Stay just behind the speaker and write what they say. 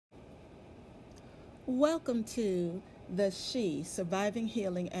Welcome to the She Surviving,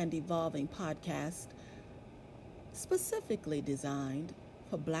 Healing, and Evolving podcast, specifically designed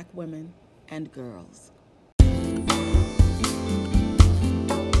for Black women and girls.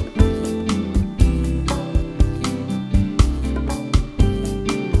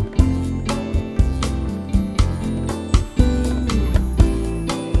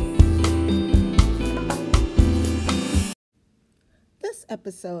 This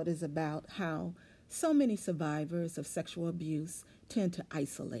episode is about how so many survivors of sexual abuse tend to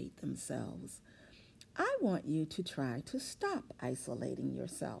isolate themselves. I want you to try to stop isolating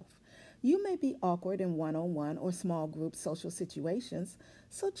yourself. You may be awkward in one-on-one or small group social situations,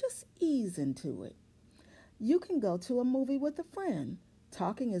 so just ease into it. You can go to a movie with a friend.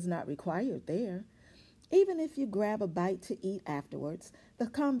 Talking is not required there. Even if you grab a bite to eat afterwards, the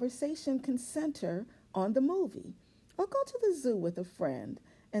conversation can center on the movie. Or go to the zoo with a friend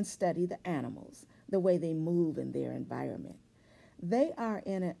and study the animals, the way they move in their environment. They are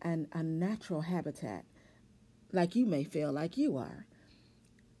in a natural habitat, like you may feel like you are.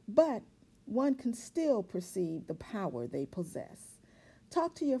 But one can still perceive the power they possess.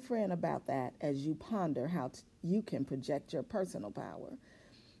 Talk to your friend about that as you ponder how you can project your personal power.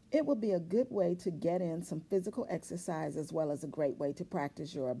 It will be a good way to get in some physical exercise as well as a great way to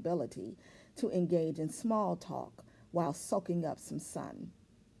practice your ability to engage in small talk while soaking up some sun.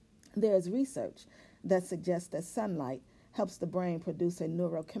 There is research that suggests that sunlight helps the brain produce a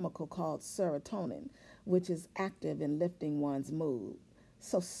neurochemical called serotonin, which is active in lifting one's mood.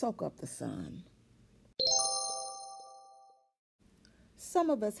 So soak up the sun. Some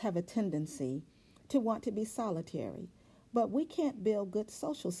of us have a tendency to want to be solitary, but we can't build good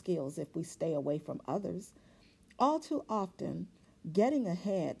social skills if we stay away from others. All too often, getting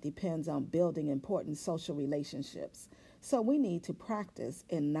ahead depends on building important social relationships, so we need to practice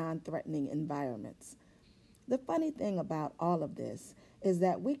in non-threatening environments. The funny thing about all of this is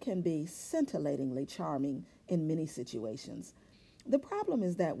that we can be scintillatingly charming in many situations. The problem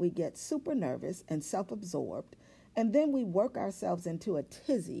is that we get super nervous and self-absorbed, and then we work ourselves into a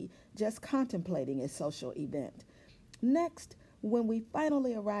tizzy just contemplating a social event. Next, when we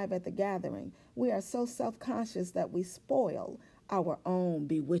finally arrive at the gathering, we are so self-conscious that we spoil our own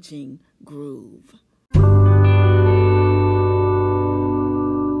bewitching groove.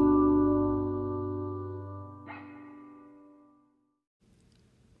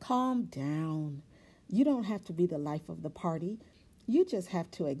 Calm down. You don't have to be the life of the party. You just have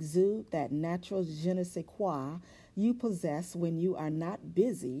to exude that natural je ne sais quoi you possess when you are not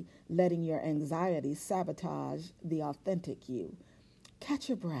busy letting your anxiety sabotage the authentic you. Catch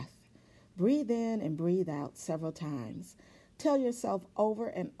your breath. Breathe in and breathe out several times. Tell yourself over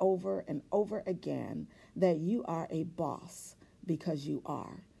and over and over again that you are a boss, because you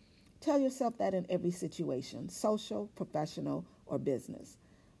are. Tell yourself that in every situation, social, professional, or business.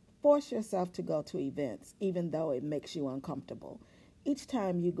 Force yourself to go to events, even though it makes you uncomfortable. Each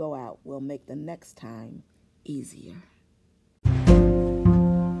time you go out will make the next time easier.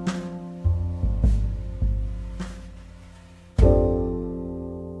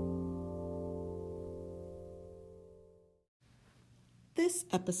 This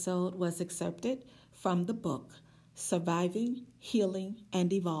episode was excerpted from the book Surviving, Healing,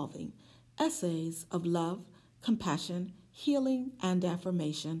 and Evolving: Essays of Love, Compassion, Healing, and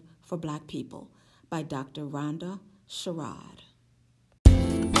Affirmation for Black People by Dr. Rhonda Sherrod.